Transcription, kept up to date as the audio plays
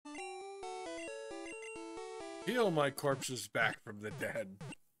Heal my corpses back from the dead.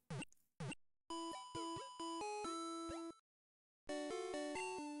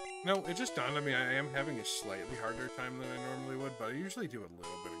 No, it just dawned on me I am having a slightly harder time than I normally would, but I usually do a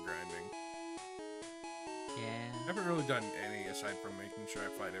little bit of grinding. Yeah. I haven't really done any aside from making sure I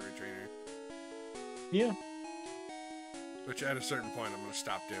fight every trainer. Yeah. Which at a certain point I'm gonna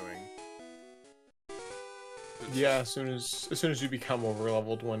stop doing. Yeah, as soon as you become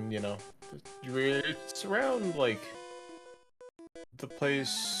overleveled, when it's around like the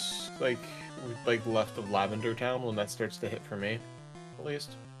place like left of Lavender Town when that starts to hit for me, at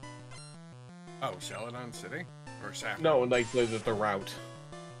least. Oh, Celadon City? Or Saffron? No, like the route.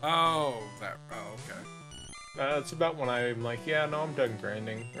 Oh, that. Oh, okay. It's about when I'm like, yeah, no, I'm done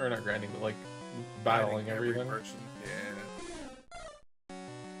grinding, or not grinding, but like battling everything. Every person. Yeah.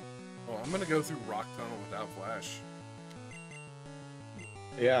 Well, I'm gonna go through Rock Tunnel without Flash.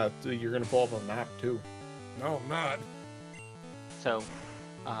 Yeah, you're gonna pull up a map too. No, I'm not. So,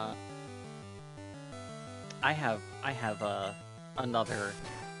 I have another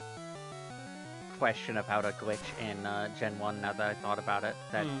question about a glitch in Gen 1 now that I thought about it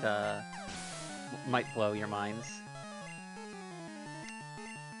that might blow your minds.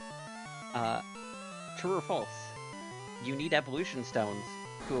 True or false? You need evolution stones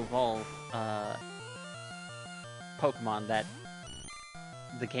to evolve Pokemon that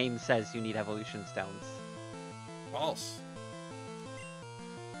the game says you need evolution stones. False.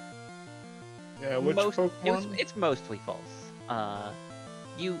 Yeah, which Pokemon? It's mostly false.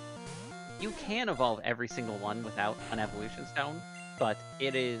 You can evolve every single one without an evolution stone, but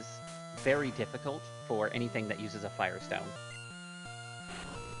it is very difficult for anything that uses a fire stone.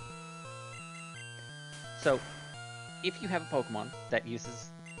 So, if you have a Pokemon that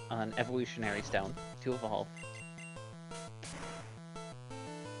uses an evolutionary stone to evolve,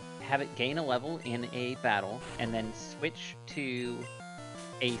 have it gain a level in a battle, and then switch to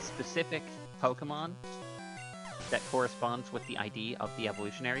a specific Pokemon that corresponds with the ID of the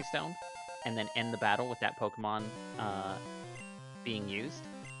evolutionary stone, and then end the battle with that Pokemon being used.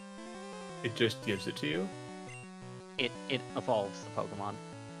 It just gives it to you? It evolves the Pokemon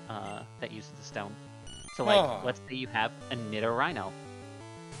that uses the stone. So, like, let's say you have a Nidorino.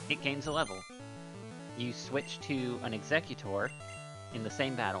 It gains a level. You switch to an Executor in the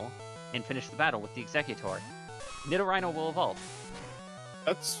same battle, and finish the battle with the Executor. Nidorino will evolve.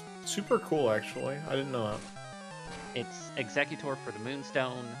 That's super cool, actually. I didn't know that. It's Executor for the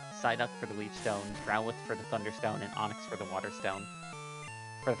Moonstone, Psyduck for the Leafstone, Growlithe for the Thunderstone, and Onix for the Waterstone.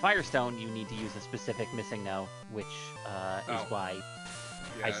 For the Firestone, you need to use a specific Missing No, which is why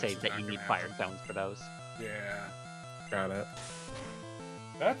I say that you need Fire Stones for those. Yeah. Got it.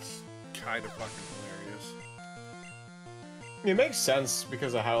 That's kind of fucking hilarious. It makes sense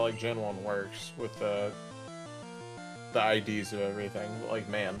because of how like Gen 1 works with the IDs of everything. Like,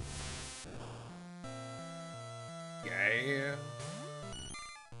 man. Yeah.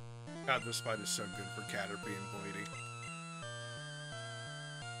 God, this fight is so good for Caterpie and Boydie.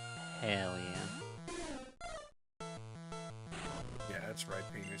 Hell yeah. Yeah, that's right,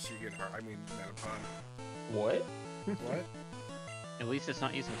 Penis. You get hard. I mean, Metapod. What? What? At least it's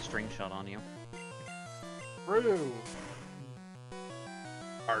not using String Shot on you. True.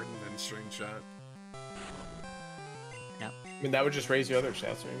 Hardened and String Shot. Yep. I mean, that would just raise your other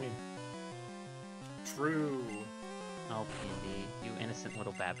stats. What do you mean? True. Oh, Pandy, you innocent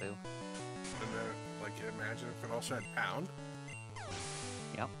little babu. And then, like, imagine if it also had Pound.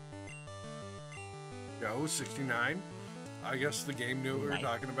 Yep. Yo, 69. I guess the game knew what we were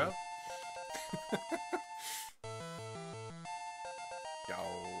talking about. Yo,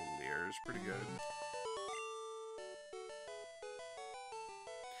 Lear's pretty good.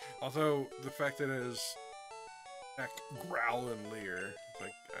 Although, the fact that it is Growl and Leer, it's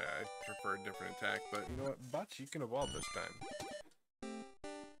like, I prefer a different attack, but you know what? Butch, you can evolve this time.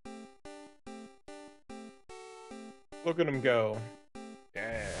 Look at him go.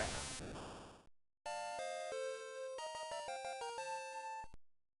 Yeah.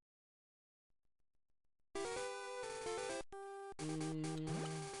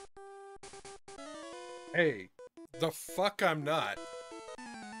 Hey, the fuck I'm not.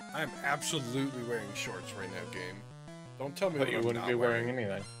 I'm absolutely wearing shorts right now, game. Don't tell me But that you I'm wouldn't not be wearing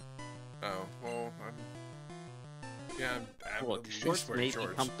anything. Oh, well, I'm Look, at shorts least wearing may shorts.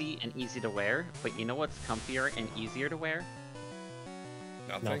 be comfy and easy to wear, but you know what's comfier and easier to wear?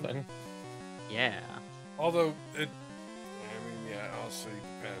 Nothing. Yeah. Although, I mean, yeah, also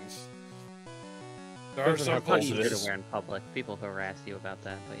depends. There are Doesn't some have It's not easier to places, wear in public. People harass you about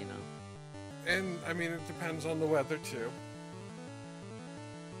that, but you know. and I mean, it depends on the weather too.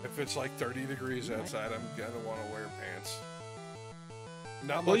 If it's like 30 degrees outside, I'm gonna want to wear pants.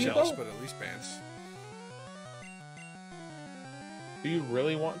 Not Well, much you else, don't. but at least pants. Do you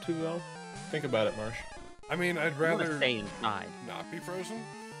really want to, though? Think about it, Marsh. I mean, I'd You want to rather stay inside. not be frozen.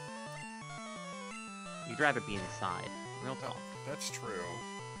 You'd rather be inside. Real talk. That's true.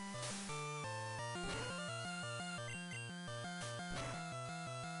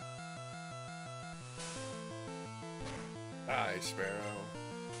 Hi, Sparrow.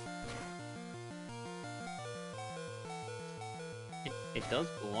 It does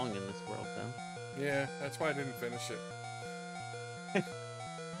belong in this world, though. Yeah, that's why I didn't finish it.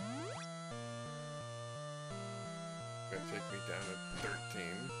 Gonna take me down to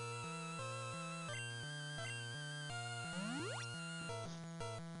 13.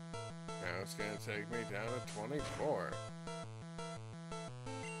 Now it's gonna take me down to 24.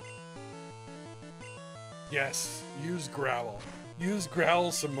 Yes, use Growl. Use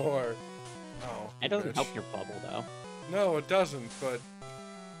Growl some more. Oh, It doesn't bitch. help your bubble, though. No, it doesn't, but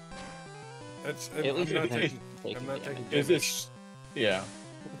At least I'm not it's taking taking damage. It's yeah.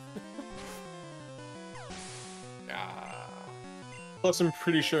 Ah. Plus, I'm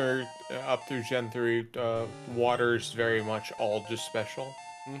pretty sure up through Gen 3, water's very much all just special.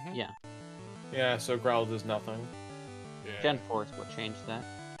 Mm-hmm. Yeah. Yeah, so Growl does nothing. Yeah. Gen 4 is what changed that.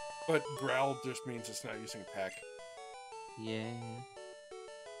 But Growl just means it's not using Peck. Yeah.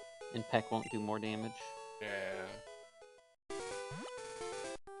 And Peck won't do more damage. Yeah.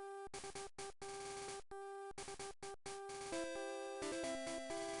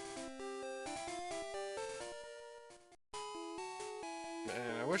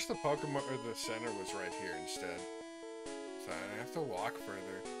 Man, I wish the Pokemon or the center was right here instead. So I have to walk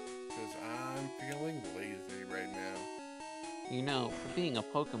further because I'm feeling lazy right now. You know, for being a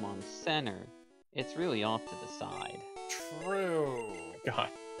Pokemon center, it's really off to the side. True. God.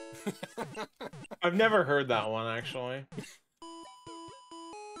 I've never heard that one, actually.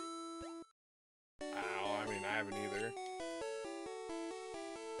 Ow, I mean, I haven't either.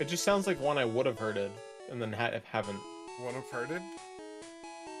 It just sounds like one I would have heard it, and then haven't. One of herded?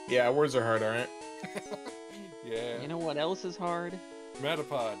 Yeah, words are hard, alright? Yeah. You know what else is hard?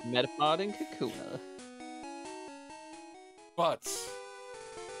 Metapod. Metapod and Kakuna. Butts.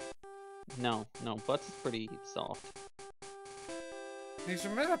 No, Butts is pretty soft. He's a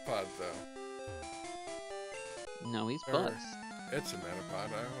Metapod, though. No, he's Or- Butts. It's a Metapod.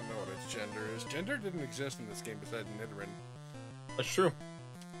 I don't know what its gender is. Gender didn't exist in this game besides Nidoran. That's true.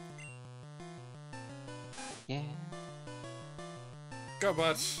 Yeah. Go,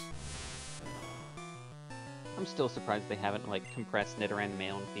 Butts. I'm still surprised they haven't, like, compressed Nidoran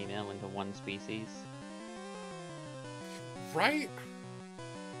male and female into one species. Right?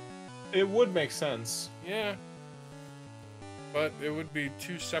 It would make sense. Yeah. But it would be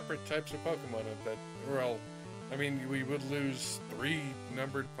two separate types of Pokemon at that. Well, I mean, we would lose 3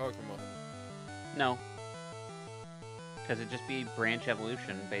 numbered Pokemon. No. Because it'd just be branch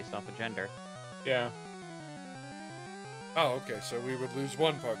evolution based off of gender. Yeah. Oh, okay, so we would lose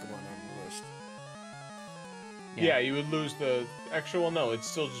 1 Pokemon on the list. Yeah, you would lose the actual. No, it'd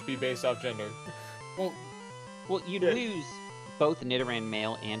still just be based off gender. Well, Well, you'd Yeah. lose both Nidoran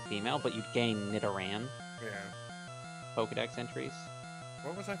male and female, but you'd gain Nidoran yeah. Pokedex entries.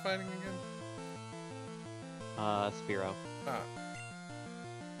 What was I fighting again? Spearow. Ah.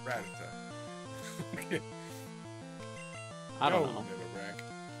 Rattata. I don't Go, know. Nidorak.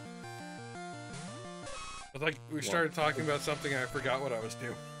 It's like we started talking about something and I forgot what I was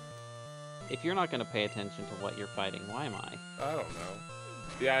doing. If you're not going to pay attention to what you're fighting, why am I? I don't know.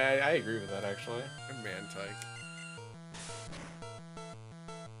 Yeah, I agree with that, actually. A Mantike.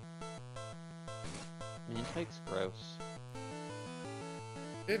 Mantike's gross.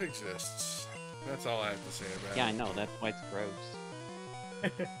 It exists. That's all I have to say about Yeah, I it. know, that's why it's gross.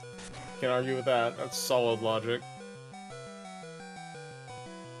 Can't argue with that. That's solid logic.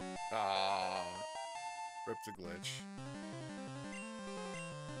 Ah. Ripped a glitch.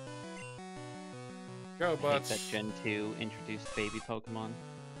 Go, I hate Butts. that Gen 2 introduced baby Pokemon.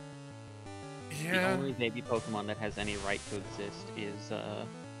 The Yeah. only baby Pokemon that has any right to exist is,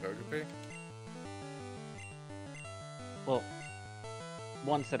 Togepi? well,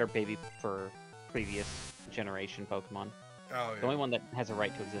 ones that are baby for previous generation Pokemon. Oh, The only yeah. one that has a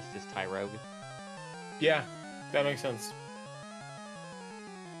right to exist is Tyrogue. Yeah, that makes sense.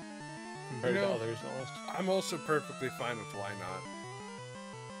 Compared You know- to others, almost. I'm also perfectly fine with why not.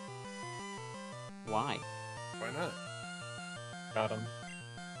 Why? Why not? Got him.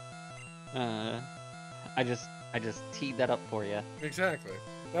 I just teed that up for you. Exactly.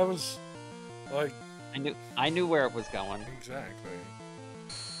 That was like I knew where it was going. exactly.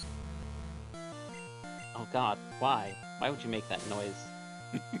 Oh god, why? Why would you make that noise?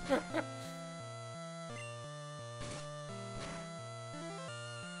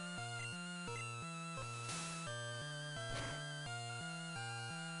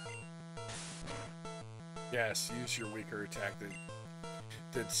 Yes, use your weaker attack that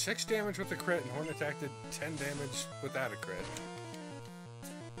did 6 damage with a crit, and Horn attack did 10 damage without a crit.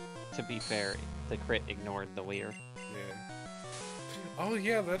 To be fair, the crit ignored the weir. Yeah. Oh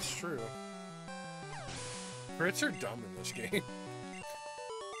yeah, that's true. Crits are dumb in this game.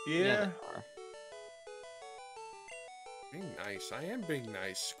 Yeah. They are. Being nice. I am being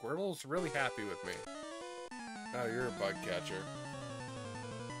nice. Squirtle's really happy with me. Oh, you're a bug catcher.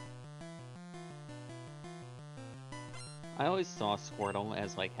 I always saw Squirtle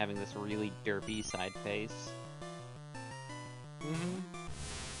as like having this really derpy side face. Mm-hmm.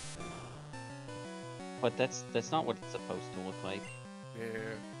 But that's not what it's supposed to look like.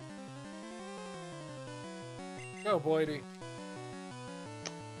 Yeah. Go, Boydie.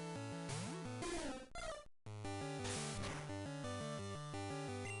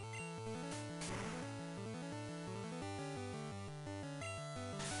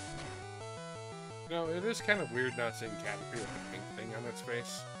 No, it is kind of weird not seeing Caterpie with a pink thing on its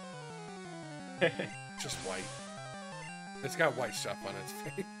face. Just white. It's got white stuff on its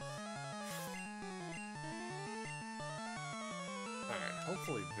face. Alright,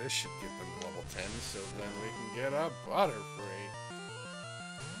 hopefully this should get them to level 10, so then we can get a Butterfree.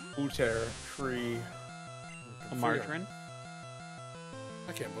 Butterfree. A margarine?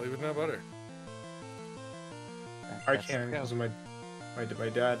 I can't believe it's not butter. I can't, because my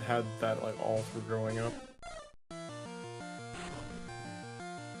dad had that like all through growing up. I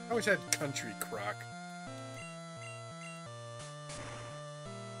always had Country Crock.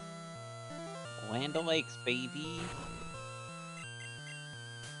 Land O'Lakes, baby.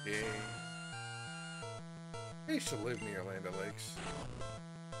 Yeah. I used to live near Land O'Lakes.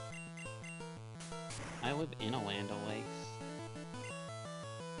 I live in a Land O'Lakes.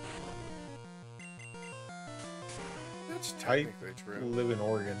 That's technically true. Live in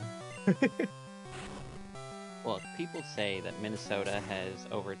Oregon. Look, people say that Minnesota has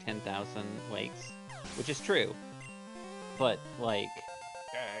over 10,000 lakes, which is true. But, like,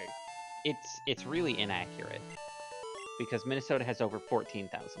 Okay. it's really inaccurate. Because Minnesota has over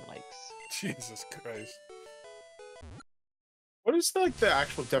 14,000 lakes. Jesus Christ. What is like the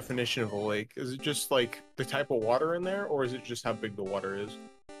actual definition of a lake? Is it just like the type of water in there, or is it just how big the water is?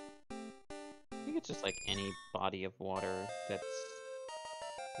 I think it's just like any body of water that's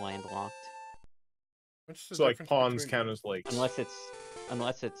landlocked. What's the So like difference ponds between... count as lakes. Unless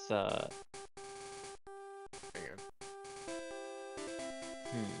it's Hang on.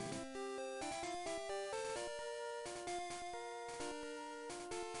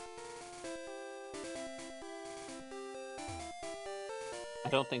 I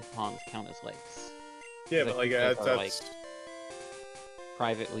don't think ponds count as lakes. Yeah, Because but like I think that's, those are, that's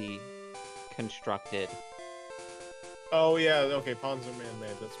privately constructed. Oh yeah, okay, ponds are man-made,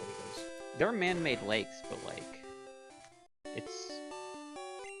 that's what it is. They're man-made lakes, but like, it's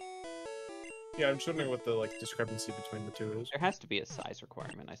Yeah, I'm just wondering what the like discrepancy between the two is. there has to be a size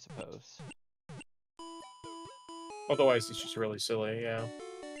requirement, I suppose. Otherwise, it's just really silly. Yeah.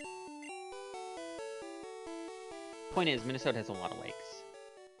 Point is, Minnesota has a lot of lakes.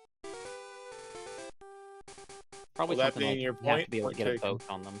 Probably Well, that something like being your you have point, to be able to point get a taken. boat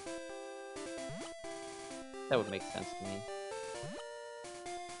on them. That would make sense to me.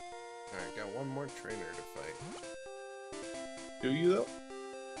 Alright, got one more trainer to fight. Do you though?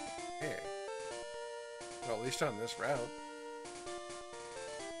 Yeah. Well, at least on this route.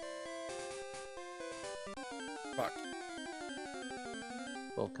 Fuck.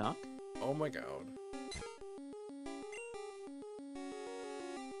 Wilcock? Oh my god.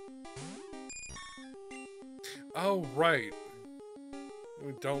 Oh, right.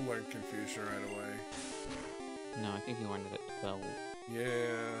 We don't learn Confusion right away. No, I think he learned it at 12.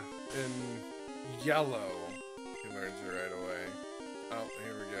 Yeah, in yellow, he learns it right away. Oh,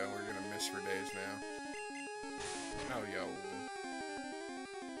 here we go. We're gonna miss for days now. Oh, yo.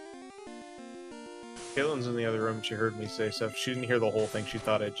 Caitlin's in the other room. She heard me say stuff. She didn't hear the whole thing. She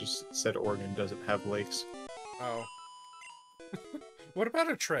thought I just said Oregon doesn't have lakes. Oh. What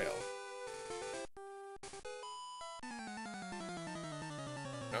about a trail?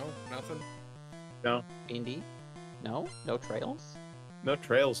 No? Nothing? No. Indy? No? No trails? No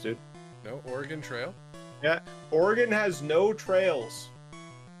trails, dude. No Oregon Trail? Yeah, Oregon has no trails.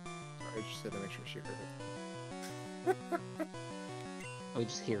 Sorry, I just had to make sure she heard it. We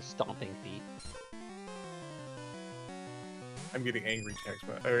just hear stomping feet. I'm getting angry text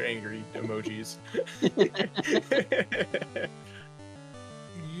or angry emojis.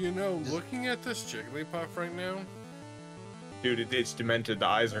 You know, looking at this Jigglypuff right now, Dude, it's demented. The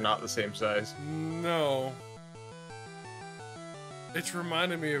eyes are not the same size. no. It's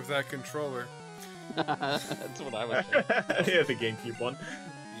reminding me of that controller. That's what I was saying. Yeah, the GameCube one.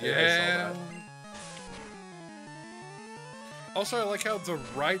 Yeah. I saw that. Also, I like how the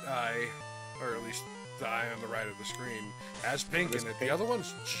right eye, or at least the eye on the right of the screen, has pink in it. The other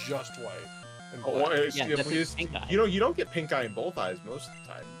one's just white. And Oh, black. it's, Yeah, yeah, that's because, pink eye. you don't get pink eye in both eyes most of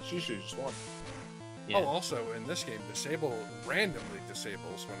the time. It's usually just one. Yeah. Oh, also, in this game, Disable randomly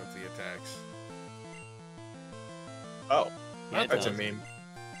disables one of the attacks. Oh, Yeah, it that's a does. meme.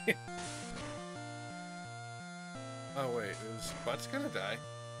 Oh, wait, is Butts gonna die?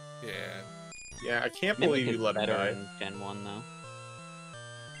 Yeah. Yeah, I can't Mimic believe is you let him better die. in Gen 1, though. Wait,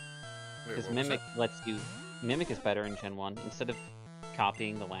 Because what was Mimic that? lets you... Mimic is better in Gen 1. Instead of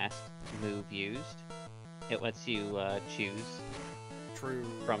copying the last move used, it lets you choose True.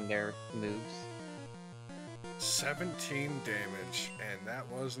 from their moves. 17 damage, and that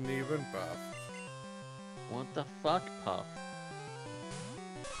wasn't even buffed. What the fuck, Puff?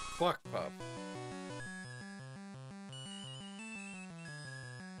 Fuck Puff.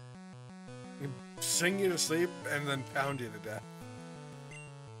 Sing you to sleep and then pound you to death.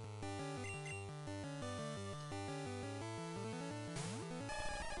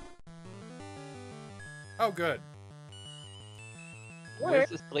 Oh, good. Where's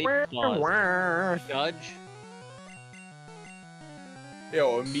the sleep clause? Judge?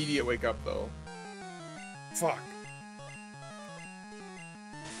 Yo, immediate wake up though. Fuck.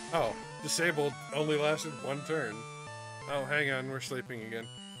 Oh, disabled only lasted one turn. Oh, hang on, we're sleeping again.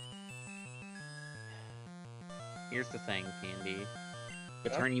 Here's the thing, Candy. The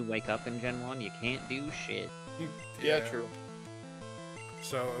Yeah? turn you wake up in Gen 1, you can't do shit. Yeah, true.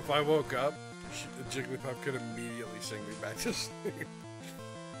 So if I woke up, Jigglypuff could immediately sing me back to sleep.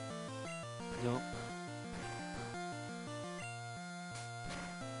 Nope.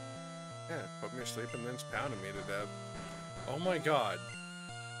 Yeah, put me to sleep and then it's pounding me to death. Oh my god.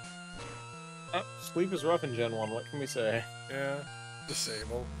 Sleep is rough in Gen 1, what can we say? Yeah,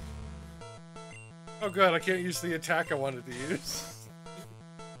 disable. Oh god, I can't use the attack I wanted to use.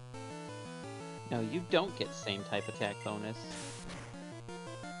 No, you don't get same type attack bonus.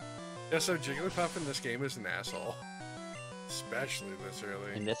 Yeah, so Jigglypuff in this game is an asshole. Especially this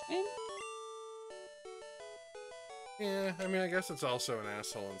early. In this game? Yeah, I mean, I guess it's also an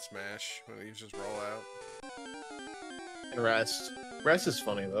asshole in Smash when it uses rollout. And Rest. Rest is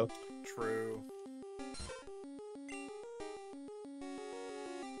funny though. True.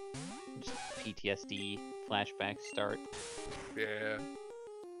 Just PTSD flashback start. Yeah.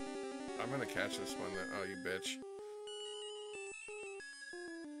 I'm gonna catch this one then. Oh, you bitch.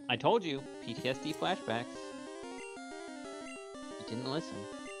 I told you, PTSD flashbacks. You didn't listen.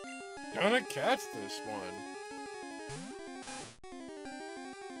 Gonna catch this one.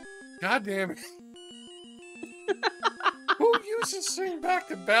 God damn it. Who uses Sing back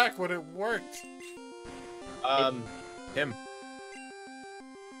to back when it worked? Him.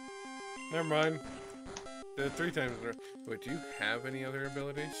 Never mind. Did it 3 times in a row. Wait, do you have any other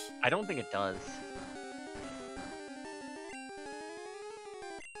abilities? I don't think it does.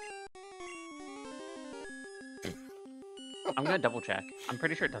 I'm gonna double check. I'm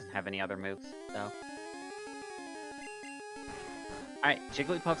pretty sure it doesn't have any other moves, though. Alright,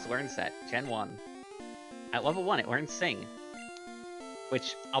 Jigglypuff's Learn Set, Gen 1. At level 1, it learns Sing.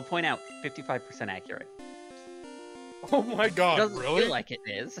 Which, I'll point out, 55% accurate. Oh my god, Doesn't really? feel like it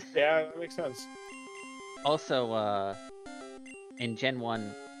is. Yeah, that makes sense. Also, in Gen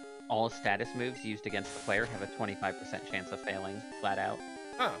 1, all status moves used against the player have a 25% chance of failing, flat out.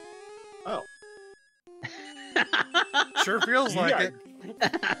 Huh. Oh. Sure feels like Yeah.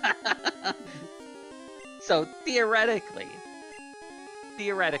 it. So, theoretically,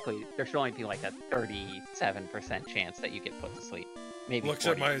 there should only be like a 37% chance that you get put to sleep. Maybe Looks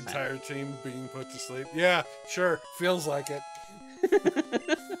at my 40%. entire team being put to sleep. Yeah, sure. Feels like it.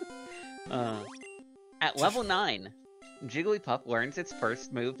 At level 9, Jigglypuff learns its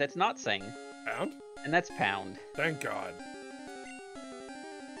first move that's not Sing, Pound? and that's Pound. Thank god.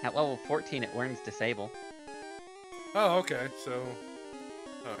 At level 14, it learns Disable. Oh, okay. So,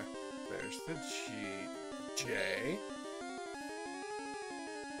 oh, there's the J.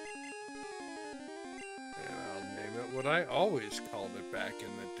 And I'll name it what I always called it back in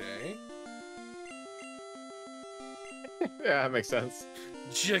the day. Yeah, that makes sense.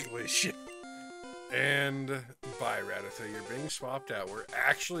 Jiggly shit. And bye, Rattata. You're being swapped out. We're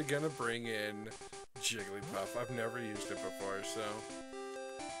actually gonna bring in Jigglypuff. I've never used it before, so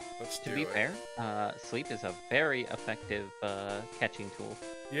let's do it. To be fair, sleep is a very effective catching tool.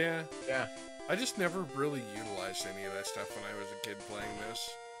 Yeah. Yeah. I just never really utilized any of that stuff when I was a kid playing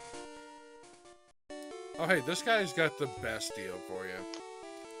this. Oh, hey, this guy's got the best deal for you.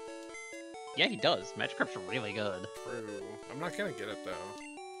 Yeah, he does. Magikarp's really good. True. I'm not gonna get it, though.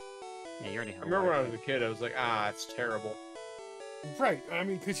 Yeah, you already have I remember when I was a kid, I was like, it's terrible. Right, I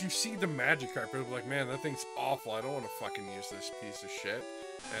mean, because you see the Magikarp, and you're like, man, that thing's awful, I don't want to fucking use this piece of shit.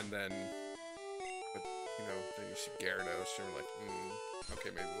 And then, but, you know, then you see Gyarados, and you're like,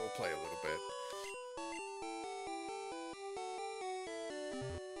 okay, maybe we'll play a little bit.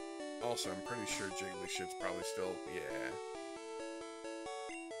 Also, I'm pretty sure Jigglyshit's probably still, yeah.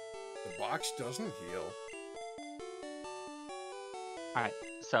 The box doesn't heal. Alright,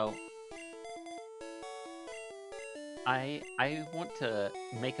 so I want to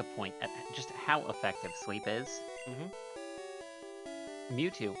make a point at just how effective sleep is.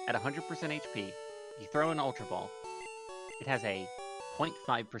 Mewtwo at 100% HP, you throw an Ultra Ball, it has a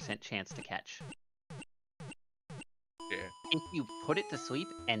 0.5% chance to catch. Yeah. If you put it to sleep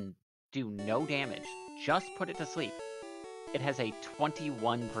and do no damage, just put it to sleep, it has a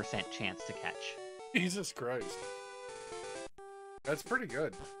 21% chance to catch. Jesus Christ. That's pretty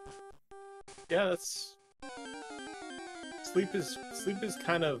good. Yeah, that's... Sleep is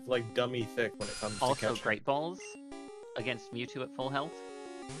kind of like dummy thick when it comes to catching. Also, Great Balls against Mewtwo at full health,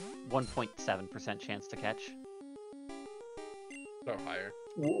 1.7% chance to catch. No, higher.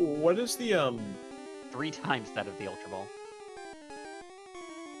 What is the 3 times that of the Ultra Ball.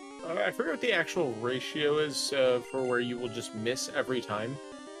 I forget what the actual ratio is for where you will just miss every time.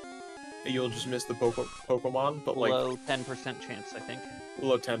 You'll just miss the Pokemon, but like Below 10% chance, I think.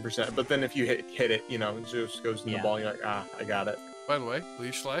 below 10%. But then if you hit it, you know, it just goes in the ball. And you're like, I got it. By the way,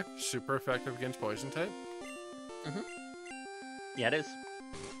 Leash Life, super effective against Poison type. Yeah, it is.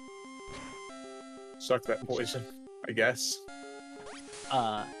 Suck that poison, I guess.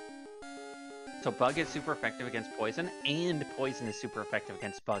 So Bug is super effective against Poison, and Poison is super effective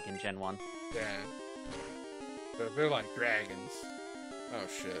against Bug in Gen 1. Yeah. They're like dragons. Oh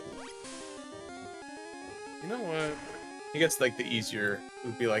shit. You know what? I guess like the easier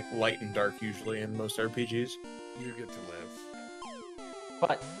would be like light and dark usually in most RPGs. You get to live.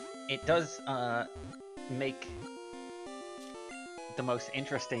 But it does make the most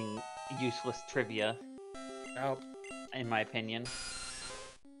interesting useless trivia, in my opinion,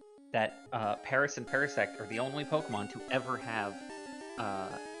 that Paris and Parasect are the only Pokemon to ever have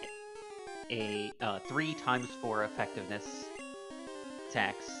a 3 times 4 effectiveness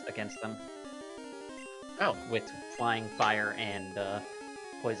attacks against them. Oh. With Flying, Fire, and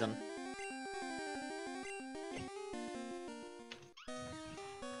Poison.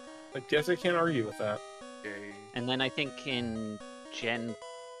 I guess I can't argue with that. Okay. And then I think in Gen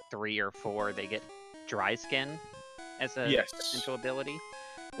 3 or 4 they get Dry Skin as a potential ability,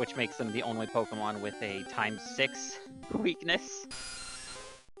 which makes them the only Pokemon with a ×6 weakness.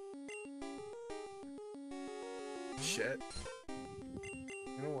 Shit.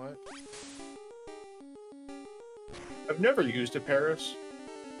 You know what? I've never used a Paris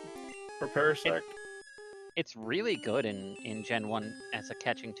or Parasect. It's really good in Gen 1 as a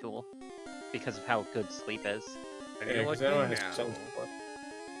catching tool because of how good Sleep is. Yeah, like I me don't now. have some before.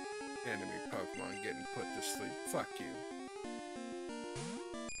 Enemy Pokemon getting put to sleep. Fuck you.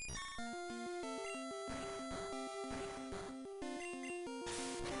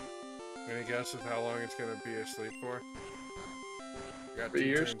 Any guesses how long it's gonna be asleep for? Got 3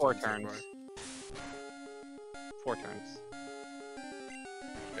 years? 4 turns. 4 turns.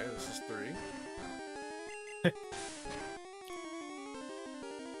 Okay, this is 3.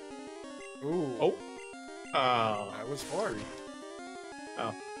 Ooh. Oh. That was 4.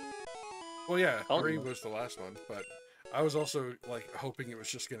 Oh. Well, yeah, Oh. 3 was the last one, but I was also, like, hoping it was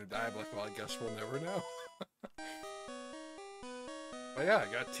just gonna die. I'm like, well, I guess we'll never know. But yeah,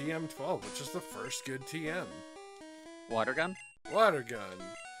 I got TM12, which is the first good TM. Water Gun? Water Gun.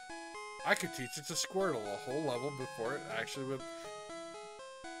 I could teach it to Squirtle a whole level before it actually would...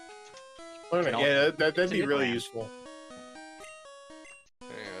 Yeah, that'd be really plan. useful.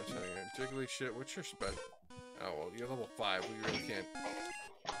 Hang on. Jiggly shit, what's your spec? Oh, well, you're level 5. We really can't...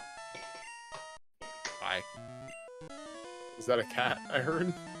 Bye. Is that a cat I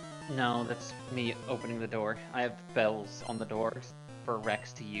heard? No, that's me opening the door. I have bells on the doors for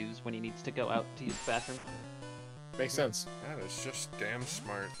Rex to use when he needs to go out to use the bathroom. Makes sense. That is just damn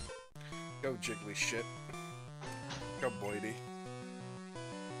smart. Go, Jiggly shit. Go, Boydie.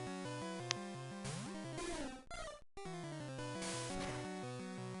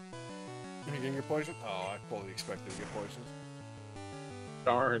 You didn't get poisoned? Oh, I fully expected to get poisoned.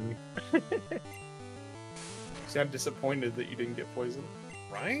 Darn. See, I'm disappointed that you didn't get poisoned.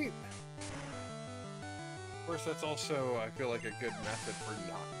 Right? Of course, that's also, I feel like, a good method for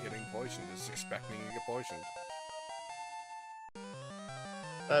not getting poisoned, is expecting to get poisoned.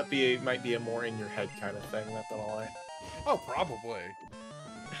 That might be a more in your head kind of thing, not gonna lie. Oh, probably.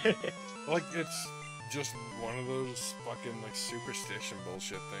 Like, it's just one of those fucking, like, superstition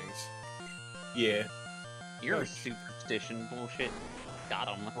bullshit things. Yeah. Your superstition bullshit. Got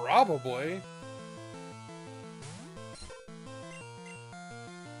him. Probably.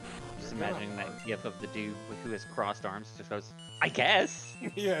 Just imagining that gif of the dude who has crossed arms just goes, I guess.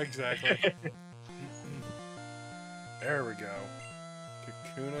 Yeah, exactly. There we go.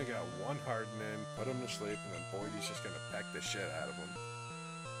 Kakuna got one harden in, put him to sleep, and then Boydie's just gonna peck the shit out of him.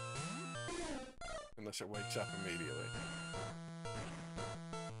 Unless it wakes up immediately.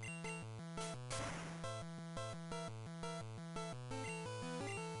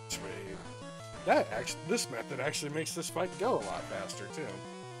 Sweet. This method actually makes this fight go a lot faster, too.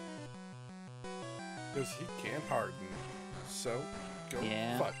 Because he can't harden. So, go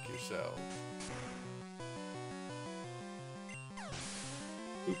fuck yourself.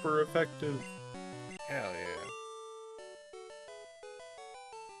 Super effective. Hell yeah.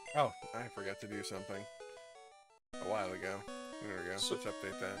 Oh, I forgot to do something a while ago. There we go. So, Let's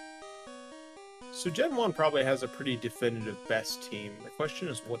update that. So Gen 1 probably has a pretty definitive best team. The question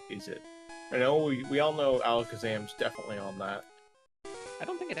is, what is it? I know we all know Alakazam's definitely on that. I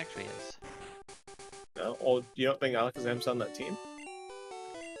don't think it actually is. No? Oh, you don't think Alakazam's on that team?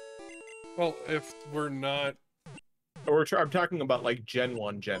 Well, if we're not... I'm talking about, like, Gen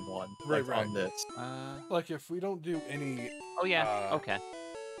 1, Right, like, right. on this. Like, if we don't do any... Oh, yeah. Okay.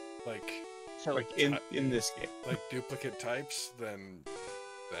 Like... So, like, in this game. Like, duplicate types, then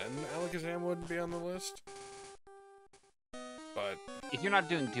Alakazam wouldn't be on the list. But... if you're not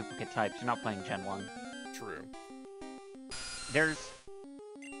doing duplicate types, you're not playing Gen 1. True. There's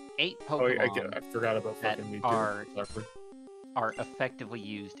 8 Pokemon I forgot about that fucking Mewtwo. are effectively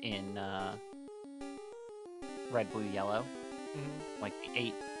used in Red, Blue, Yellow. Mm-hmm. Like the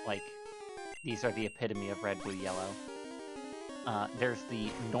 8, like, these are the epitome of Red, Blue, Yellow. There's the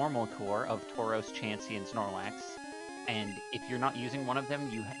normal core of Tauros, Chansey, and Snorlax. And if you're not using one of them,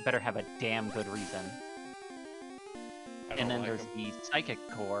 you better have a damn good reason. And then there's the Psychic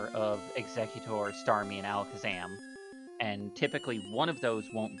core of Executor, Starmie, and Alakazam. And typically one of those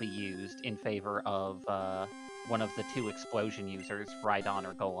won't be used in favor of one of the 2 explosion users, Rhydon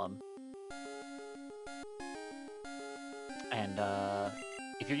or Golem. And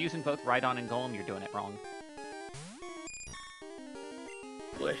if you're using both Rhydon and Golem, you're doing it wrong.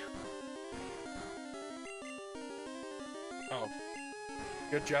 Boy. Oh.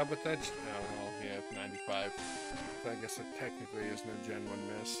 Good job with that. Oh, well, yeah, 95. I guess it technically is no Gen 1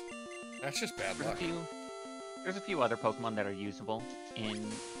 miss. That's just bad luck. There's a few other Pokemon that are usable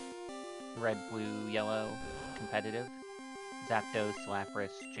in Red, Blue, Yellow competitive. Zapdos,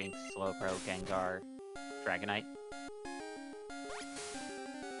 Lapras, Jinx, Slowbro, Gengar, Dragonite.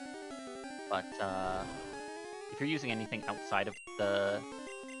 But, if you're using anything outside of the,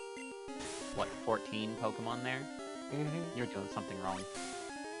 14 Pokemon there, you're doing something wrong.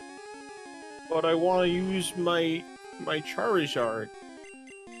 But I want to use my Charizard.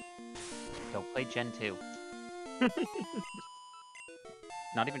 Go play Gen 2.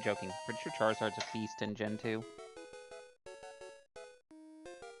 Not even joking. Pretty sure Charizard's a beast in Gen 2.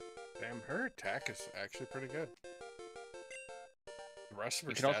 Damn, her attack is actually pretty good. The rest of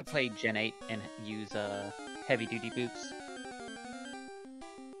her You could also play Gen 8 and use heavy-duty boots.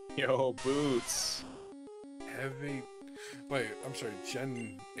 Yo, boots. Heavy... Wait, I'm sorry,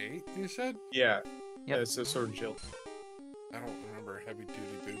 Gen 8, you said? Yeah. Yep. Yeah, it's a Sword and Shield. I don't remember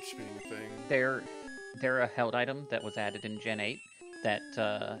heavy-duty boots being a thing. They're a held item that was added in Gen 8 that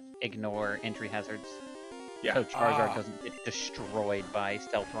ignore entry hazards. Yeah. So Charizard doesn't get destroyed by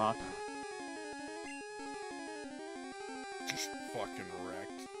Stealth Rock. Just fucking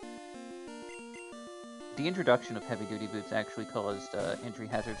wrecked. The introduction of heavy-duty boots actually caused entry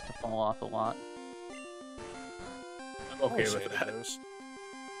hazards to fall off a lot. I'm okay with that.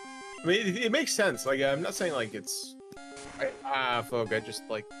 I mean, it makes sense. Like, I'm not saying, like, it's... fuck, I just,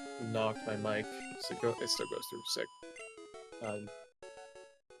 like, knocked my mic. It still goes through sick. I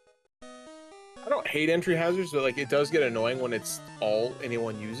don't hate entry hazards, but, like, it does get annoying when it's all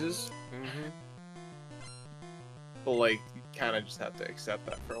anyone uses. But, like, you kind of just have to accept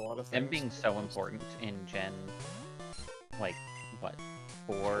that for a lot of things. Them being so important in Gen, like, what,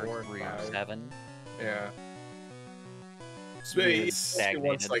 4 4 through 5. 7? Yeah. Really Especially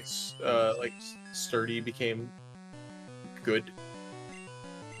once stagnated. like sturdy became good,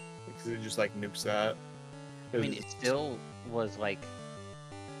 because it just like nukes that. I mean, it still was like,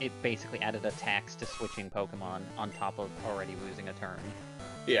 it basically added a tax to switching Pokemon on top of already losing a turn.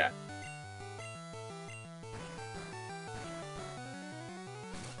 Yeah.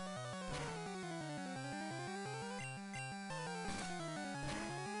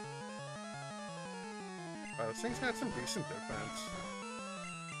 This thing's got some decent defense.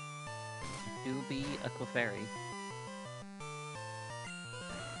 Do be a Clefairy.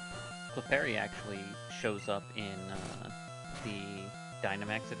 Clefairy actually shows up in the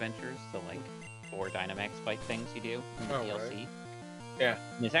Dynamax adventures, the like 4 Dynamax fight things you do in the DLC. Right. Yeah.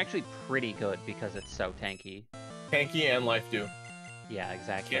 And it's actually pretty good because it's so tanky. Tanky and life do. Yeah,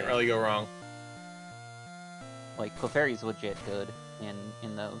 exactly. Can't really go wrong. Like Clefairy's legit good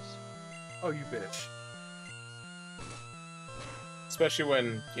in those. Oh, you bitch. Especially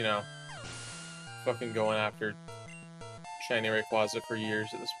when, you know, fucking going after Shiny Rayquaza for years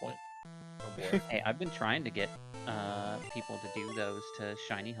at this point. Oh boy. Hey, I've been trying to get people to do those to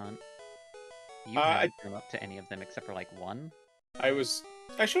shiny hunt. You I- haven't come up to any of them except for like 1. I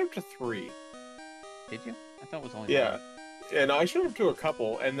showed up to 3. Did you? I thought it was only Yeah. 1. And I showed up to a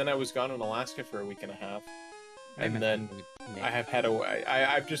couple, and then I was gone in Alaska for a week and a half. Maybe And then Nick. I have had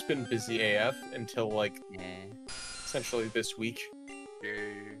I've just been busy AF until like Yeah. essentially this week.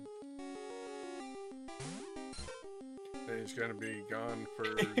 Yay. And he's gonna be gone for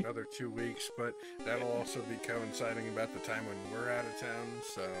another 2 weeks, but that'll also be coinciding about the time when we're out of town,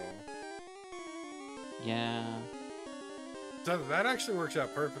 so... Yeah. So that actually works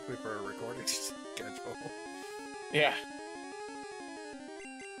out perfectly for a recording schedule. Yeah.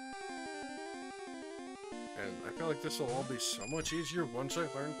 And I feel like this will all be so much easier once I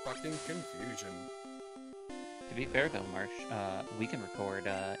learn fucking Confusion. To be fair though, Marsh, we can record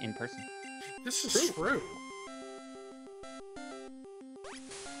in person. This is true.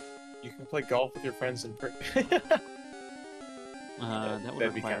 You can play golf with your friends in person. That would that'd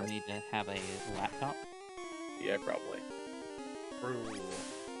be require kinda- me to have a laptop. Yeah, probably. True.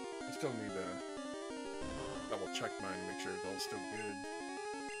 I still need to double check mine to make sure it's all still good.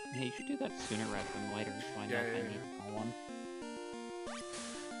 Yeah, you should do that sooner rather than later. So I know if I need to buy one.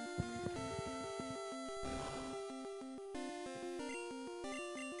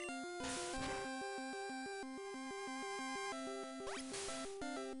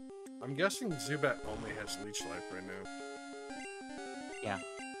 I'm guessing Zubat only has Leech Life right now. Yeah,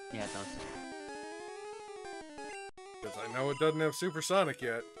 it does. Because I know it doesn't have Supersonic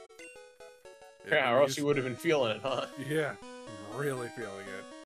yet. Yeah, or else you would have been feeling it, huh? Yeah, really feeling it.